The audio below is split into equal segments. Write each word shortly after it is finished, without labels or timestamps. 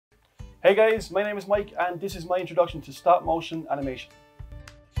Hey guys, my name is Mike and this is my introduction to stop motion animation.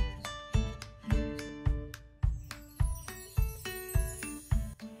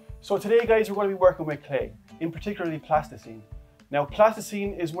 So today guys, we're going to be working with clay, in particularly plasticine. Now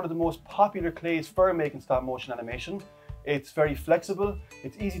plasticine is one of the most popular clays for making stop motion animation. It's very flexible,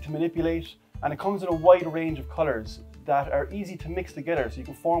 it's easy to manipulate, and it comes in a wide range of colours that are easy to mix together so you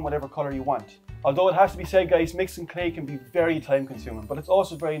can form whatever colour you want. Although it has to be said guys, mixing clay can be very time consuming, but it's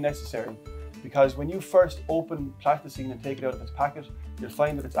also very necessary, because when you first open plasticine and take it out of its packet, you'll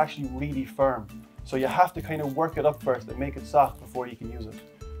find that it's actually really firm. So you have to kind of work it up first and make it soft before you can use it.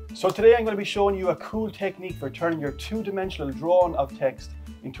 So today I'm going to be showing you a cool technique for turning your two-dimensional drawing of text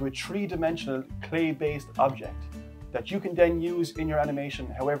into a three-dimensional clay-based object that you can then use in your animation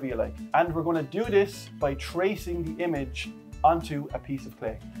however you like. And we're going to do this by tracing the image onto a piece of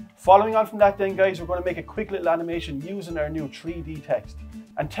clay. Following on from that then guys, we're going to make a quick little animation using our new 3D text.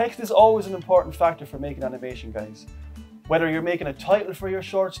 And text is always an important factor for making animation guys. Whether you're making a title for your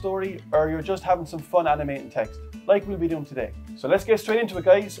short story or you're just having some fun animating text, like we'll be doing today. So let's get straight into it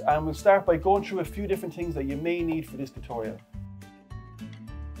guys, and we'll start by going through a few different things that you may need for this tutorial.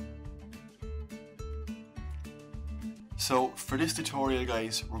 So for this tutorial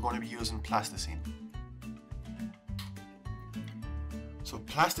guys, we're going to be using plasticine. So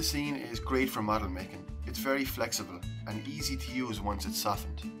plasticine is great for model making. It's very flexible and easy to use once it's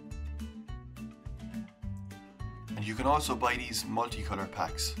softened. And you can also buy these multicolor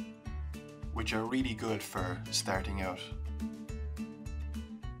packs, which are really good for starting out.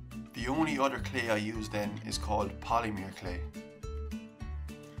 The only other clay I use then is called polymer clay.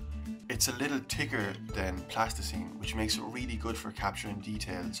 It's a little thicker than plasticine, which makes it really good for capturing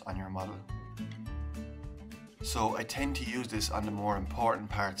details on your model. So I tend to use this on the more important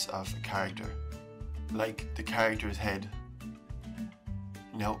parts of a character, like the character's head.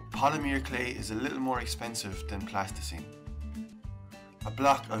 Now, polymer clay is a little more expensive than plasticine. A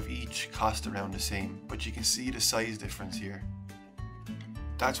block of each cost around the same, but you can see the size difference here.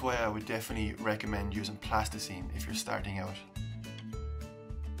 That's why I would definitely recommend using plasticine if you're starting out.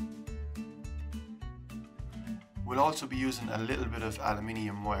 We'll also be using a little bit of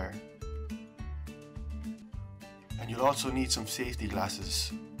aluminium wire. And you'll also need some safety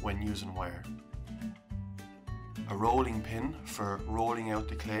glasses when using wire. A rolling pin for rolling out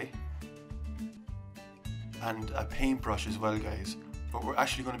the clay. And a paintbrush as well guys, but we're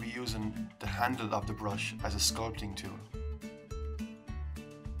actually going to be using the handle of the brush as a sculpting tool.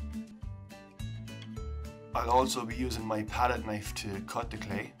 I'll also be using my palette knife to cut the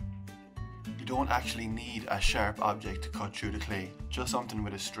clay. You don't actually need a sharp object to cut through the clay, just something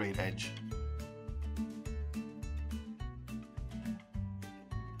with a straight edge.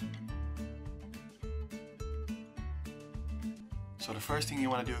 So the first thing you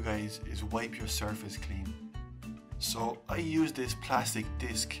want to do guys is wipe your surface clean. So I use this plastic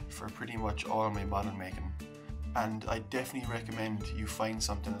disc for pretty much all my model making, and I definitely recommend you find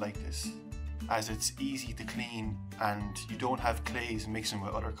something like this, as it's easy to clean and you don't have clays mixing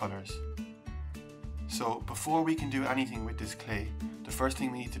with other colours. So before we can do anything with this clay, the first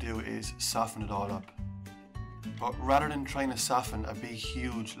thing we need to do is soften it all up. But rather than trying to soften a big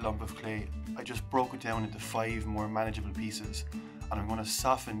huge lump of clay, I just broke it down into 5 more manageable pieces, and I'm going to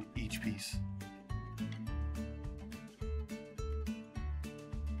soften each piece.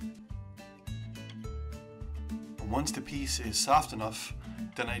 And once the piece is soft enough,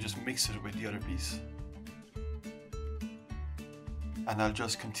 then I just mix it with the other piece. And I'll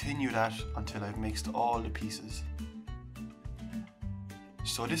just continue that until I've mixed all the pieces.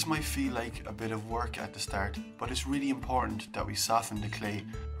 So this might feel like a bit of work at the start, but it's really important that we soften the clay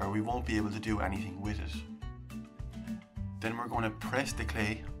or we won't be able to do anything with it. Then we're going to press the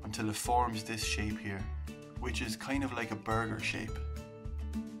clay until it forms this shape here, which is kind of like a burger shape.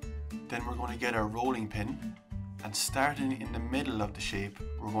 Then we're going to get our rolling pin, and starting in the middle of the shape,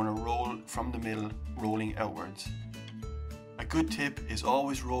 we're going to roll from the middle, rolling outwards. A good tip is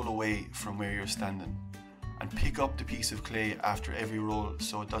always roll away from where you're standing and pick up the piece of clay after every roll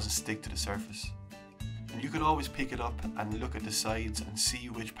so it doesn't stick to the surface. And you can always pick it up and look at the sides and see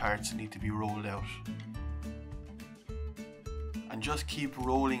which parts need to be rolled out. And just keep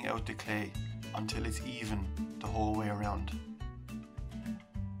rolling out the clay until it's even the whole way around.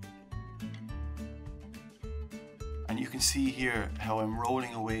 And you can see here how I'm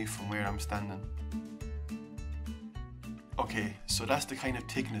rolling away from where I'm standing. Okay, so that's the kind of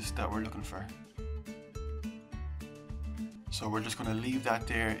thickness that we're looking for. So we're just going to leave that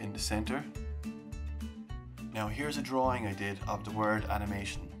there in the center. Now here's a drawing I did of the word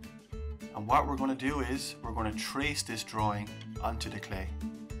animation. And what we're going to do is we're going to trace this drawing onto the clay.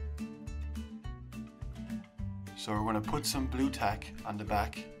 So we're going to put some blue tack on the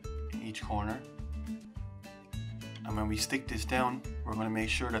back in each corner, and when we stick this down, we're going to make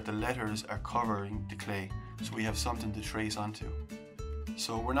sure that the letters are covering the clay so we have something to trace onto.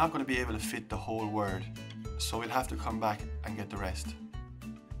 So we're not going to be able to fit the whole word, so we'll have to come back and get the rest.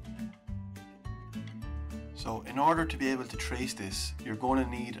 So in order to be able to trace this, you're going to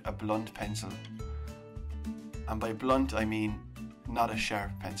need a blunt pencil. And by blunt I mean not a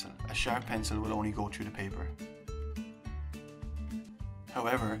sharp pencil. A sharp pencil will only go through the paper.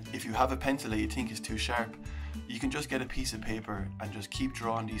 However, if you have a pencil that you think is too sharp, you can just get a piece of paper and just keep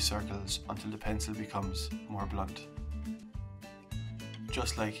drawing these circles until the pencil becomes more blunt.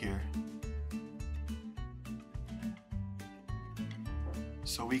 Just like here.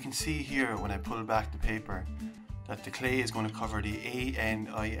 So we can see here when I pull back the paper that the clay is going to cover the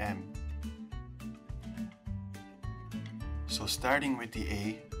A-N-I-M. So starting with the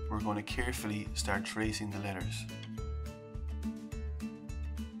A, we're going to carefully start tracing the letters.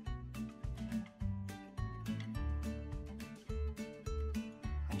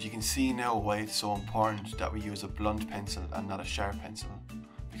 And you can see now why it's so important that we use a blunt pencil and not a sharp pencil,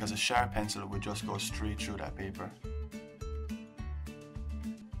 because a sharp pencil would just go straight through that paper.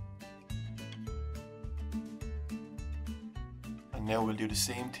 And now we'll do the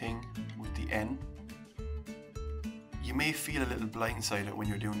same thing with the N. You may feel a little blindsided when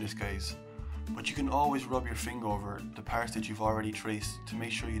you're doing this, guys, but you can always rub your finger over the parts that you've already traced to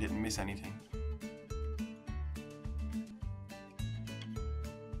make sure you didn't miss anything.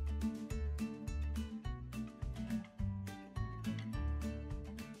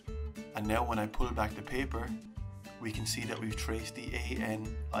 And now when I pull back the paper, we can see that we've traced the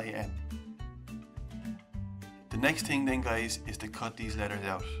A-N-I-M. The next thing then, guys, is to cut these letters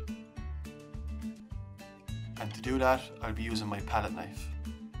out. And to do that, I'll be using my palette knife.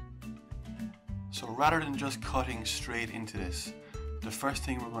 So rather than just cutting straight into this, the first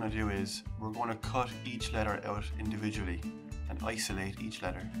thing we're going to do is we're going to cut each letter out individually and isolate each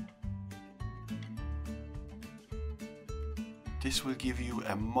letter. This will give you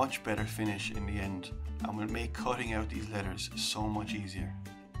a much better finish in the end and will make cutting out these letters so much easier.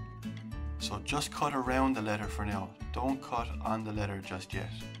 So just cut around the letter for now, don't cut on the letter just yet.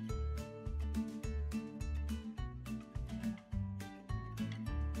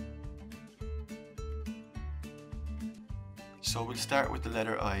 So we'll start with the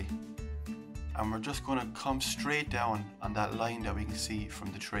letter I, and we're just going to come straight down on that line that we can see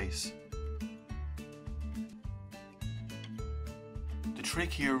from the trace. The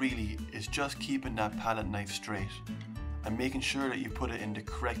trick here really is just keeping that palette knife straight and making sure that you put it in the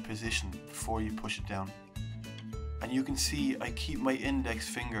correct position before you push it down. And you can see I keep my index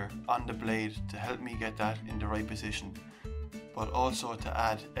finger on the blade to help me get that in the right position, but also to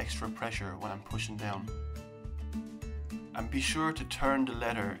add extra pressure when I'm pushing down. And be sure to turn the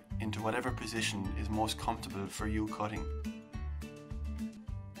letter into whatever position is most comfortable for you cutting.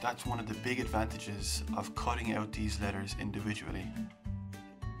 That's one of the big advantages of cutting out these letters individually.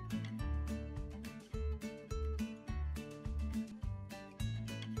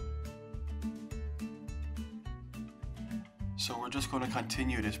 So we're just going to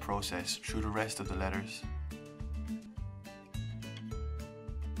continue this process through the rest of the letters.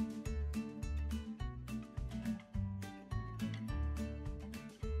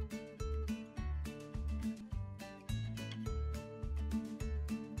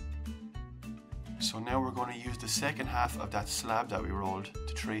 So now we're going to use the second half of that slab that we rolled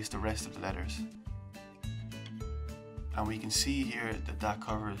to trace the rest of the letters. And we can see here that that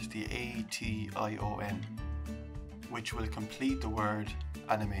covers the A-T-I-O-N, which will complete the word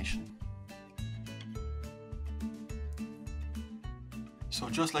animation. So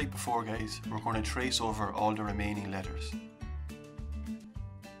just like before, guys, we're going to trace over all the remaining letters.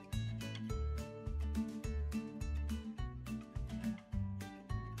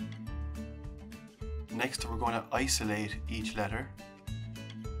 Next, we're going to isolate each letter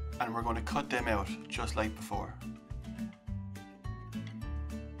and we're going to cut them out just like before.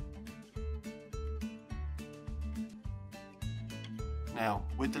 Now,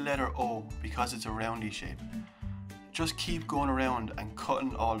 with the letter O, because it's a roundy shape, just keep going around and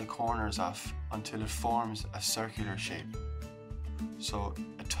cutting all the corners off until it forms a circular shape. So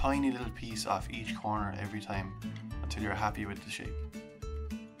a tiny little piece off each corner every time until you're happy with the shape.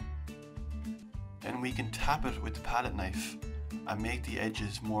 Then we can tap it with the palette knife and make the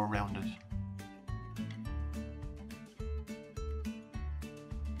edges more rounded.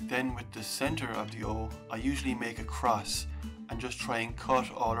 Then with the center of the O, I usually make a cross and just try and cut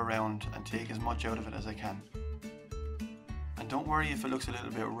all around and take as much out of it as I can. And don't worry if it looks a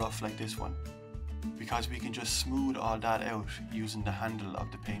little bit rough like this one. because we can just smooth all that out using the handle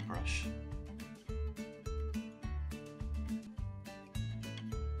of the paintbrush.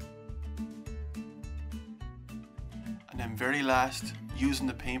 And then very last, using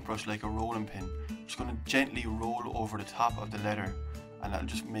the paintbrush like a rolling pin, I'm just going to gently roll over the top of the letter, and that'll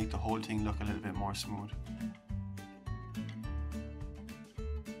just make the whole thing look a little bit more smooth.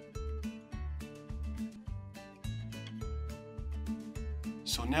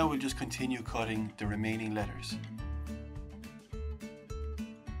 So now we'll just continue cutting the remaining letters.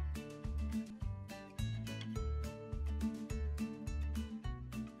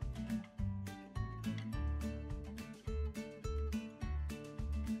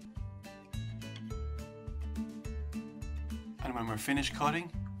 And when we're finished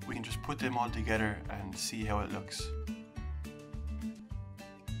cutting, we can just put them all together and see how it looks.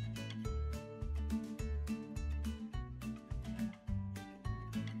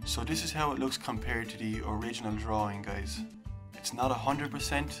 So this is how it looks compared to the original drawing, guys. It's not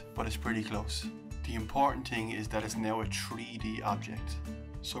 100%, but it's pretty close. The important thing is that it's now a 3D object.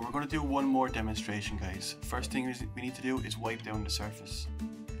 So we're going to do one more demonstration, guys. First thing we need to do is wipe down the surface.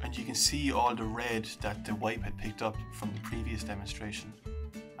 And you can see all the red that the wipe had picked up from the previous demonstration.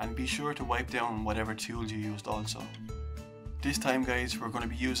 And be sure to wipe down whatever tools you used also. This time, guys, we're going to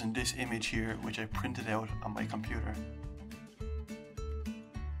be using this image here, which I printed out on my computer.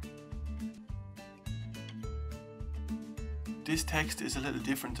 This text is a little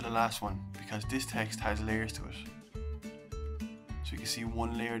different to the last one because this text has layers to it. So you can see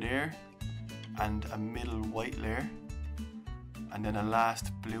one layer there and a middle white layer and then a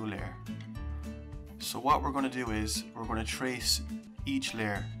last blue layer. So what we're going to do is we're going to trace each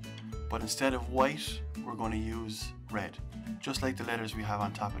layer, but instead of white we're going to use red, just like the letters we have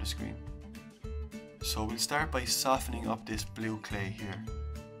on top of the screen. So we'll start by softening up this blue clay here.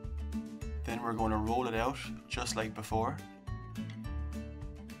 Then we're going to roll it out just like before.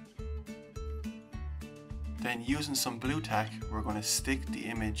 Then using some blue tack, we're going to stick the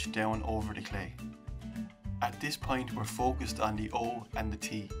image down over the clay. At this point we're focused on the O and the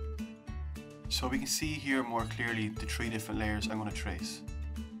T. So we can see here more clearly the 3 different layers I'm going to trace.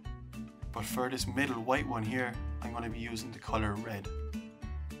 But for this middle white one here, I'm going to be using the colour red.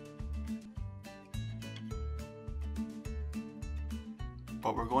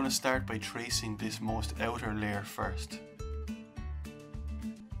 But we're going to start by tracing this most outer layer first.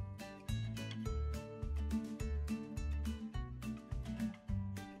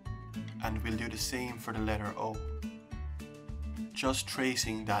 And we'll do the same for the letter O. Just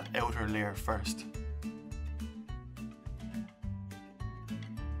tracing that outer layer first.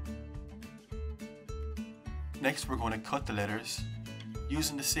 Next we're going to cut the letters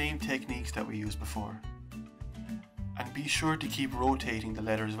using the same techniques that we used before. And be sure to keep rotating the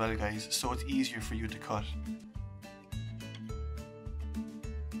letter as well, guys, so it's easier for you to cut.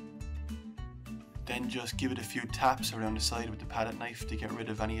 Then just give it a few taps around the side with the palette knife to get rid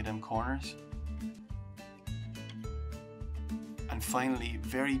of any of them corners. And finally,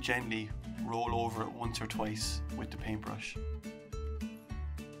 very gently roll over it once or twice with the paintbrush.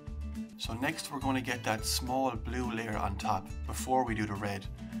 So next we're going to get that small blue layer on top before we do the red.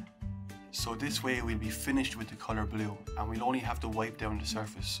 So this way we'll be finished with the colour blue and we'll only have to wipe down the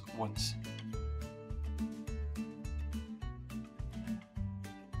surface once.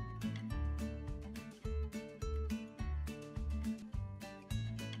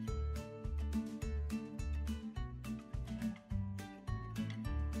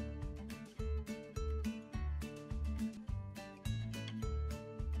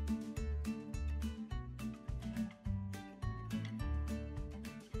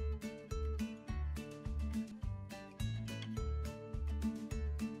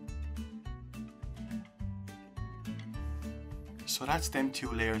 So that's them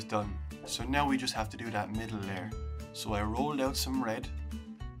 2 layers done. So now we just have to do that middle layer. So I rolled out some red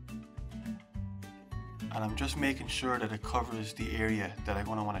and I'm just making sure that it covers the area that I'm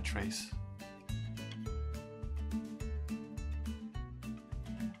going to want to trace.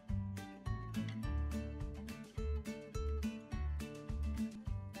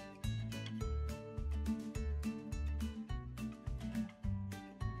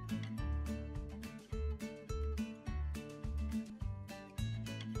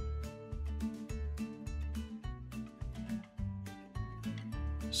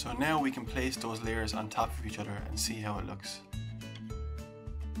 So now we can place those layers on top of each other and see how it looks.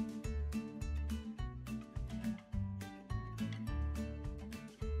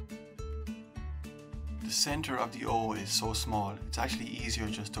 The center of the O is so small, it's actually easier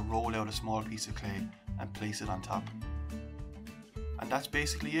just to roll out a small piece of clay and place it on top. And that's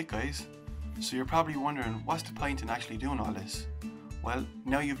basically it, guys. So you're probably wondering, what's the point in actually doing all this? Well,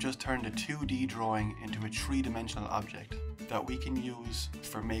 now you've just turned a 2D drawing into a 3-dimensional object that we can use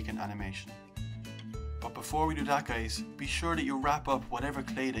for making animation. But before we do that, guys, be sure that you wrap up whatever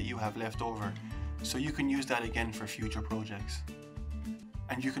clay that you have left over so you can use that again for future projects.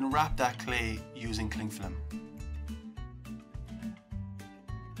 And you can wrap that clay using cling film.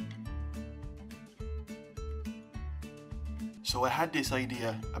 So I had this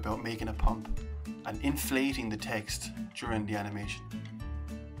idea about making a pump and inflating the text during the animation.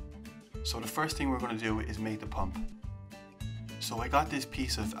 So the first thing we're going to do is make the pump. So I got this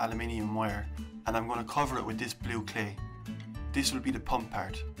piece of aluminium wire and I'm going to cover it with this blue clay. This will be the pump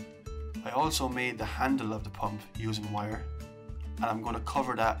part. I also made the handle of the pump using wire and I'm going to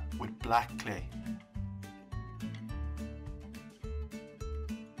cover that with black clay.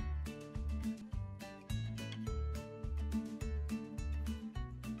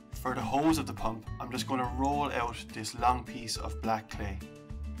 For the hose of the pump, I'm just going to roll out this long piece of black clay.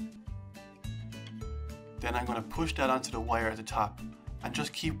 Then I'm going to push that onto the wire at the top and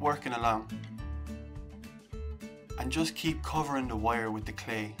just keep working along. And just keep covering the wire with the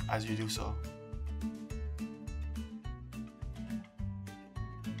clay as you do so.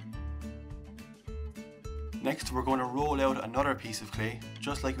 Next, we're going to roll out another piece of clay,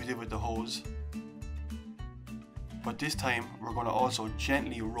 just like we did with the hose. But this time, we're going to also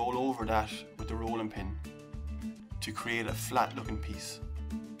gently roll over that with the rolling pin to create a flat looking piece.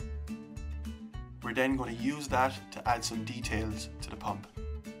 We're then going to use that to add some details to the pump.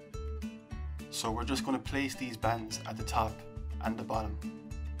 So we're just going to place these bands at the top and the bottom,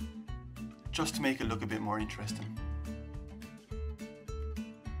 just to make it look a bit more interesting.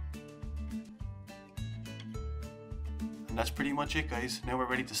 And that's pretty much it, guys. Now we're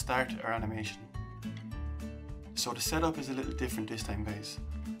ready to start our animation. So the setup is a little different this time, guys.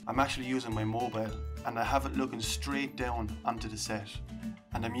 I'm actually using my mobile and I have it looking straight down onto the set.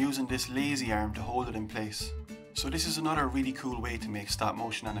 And I'm using this lazy arm to hold it in place. So this is another really cool way to make stop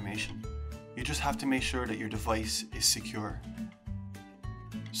motion animation. You just have to make sure that your device is secure.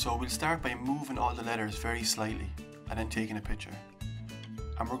 So we'll start by moving all the letters very slightly and then taking a picture.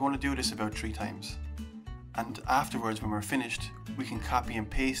 And we're going to do this about 3 times. And afterwards, when we're finished, we can copy and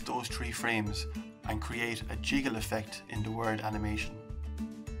paste those 3 frames and create a jiggle effect in the word animation.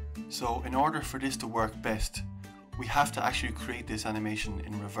 So in order for this to work best, we have to actually create this animation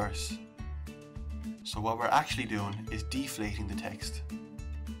in reverse. So what we're actually doing is deflating the text.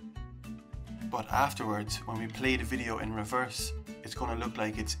 But afterwards, when we play the video in reverse, it's going to look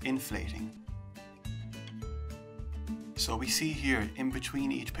like it's inflating. So we see here, in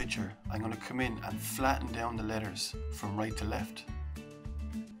between each picture, I'm going to come in and flatten down the letters from right to left.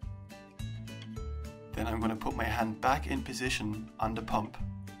 Then I'm going to put my hand back in position on the pump,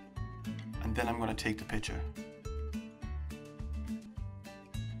 and then I'm going to take the picture.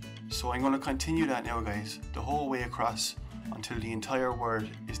 So I'm going to continue that now, guys, the whole way across until the entire word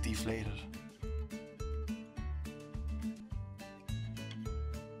is deflated.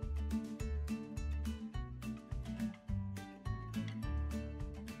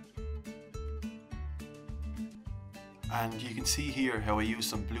 And you can see here how I use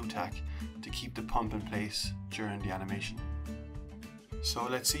some blue tack to keep the pump in place during the animation. So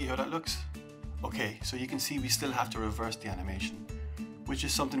let's see how that looks. Okay, so you can see we still have to reverse the animation, which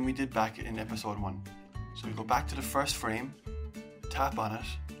is something we did back in episode 1. So we go back to the first frame, tap on it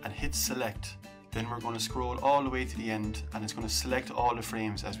and hit select. Then we're going to scroll all the way to the end and it's going to select all the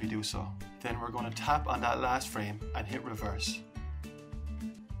frames as we do so. Then we're going to tap on that last frame and hit reverse.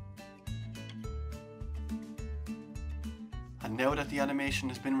 And now that the animation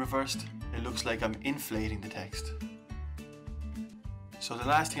has been reversed, it looks like I'm inflating the text. So the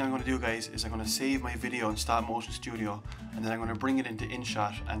last thing I'm going to do, guys, is I'm going to save my video in Stop Motion Studio and then I'm going to bring it into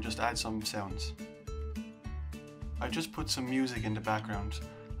InShot and just add some sounds. I just put some music in the background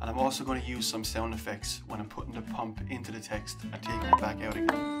and I'm also going to use some sound effects when I'm putting the pump into the text and taking it back out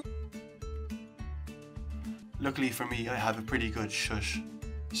again. Luckily for me, I have a pretty good shush,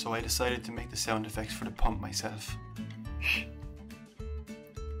 so I decided to make the sound effects for the pump myself.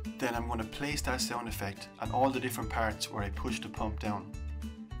 Then I'm going to place that sound effect on all the different parts where I push the pump down.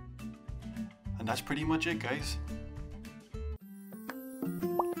 And that's pretty much it, guys.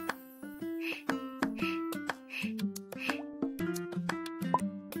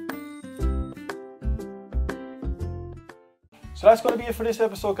 So that's going to be it for this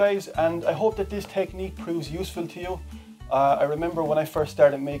episode, guys, and I hope that this technique proves useful to you. I remember when I first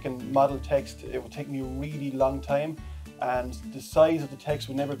started making model text, it would take me a really long time and the size of the text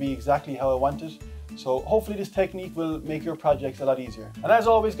would never be exactly how I wanted. So hopefully this technique will make your projects a lot easier. And as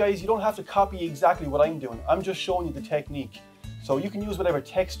always guys, you don't have to copy exactly what I'm doing. I'm just showing you the technique. So you can use whatever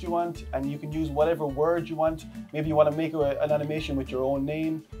text you want, and you can use whatever word you want. Maybe you want to make an animation with your own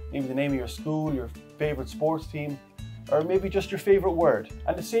name, maybe the name of your school, your favorite sports team, or maybe just your favorite word.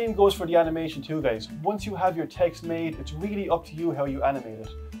 And the same goes for the animation too guys. Once you have your text made, it's really up to you how you animate it.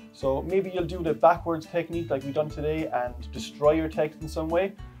 So maybe you'll do the backwards technique like we've done today and destroy your text in some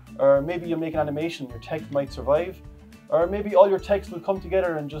way. Or maybe you'll make an animation, your text might survive. Or maybe all your text will come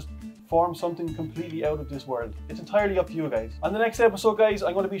together and just form something completely out of this world. It's entirely up to you guys. On the next episode guys,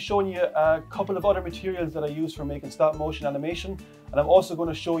 I'm going to be showing you a couple of other materials that I use for making stop motion animation, and I'm also going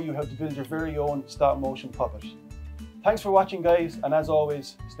to show you how to build your very own stop motion puppet. Thanks for watching guys, and as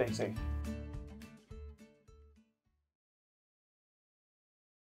always, stay safe.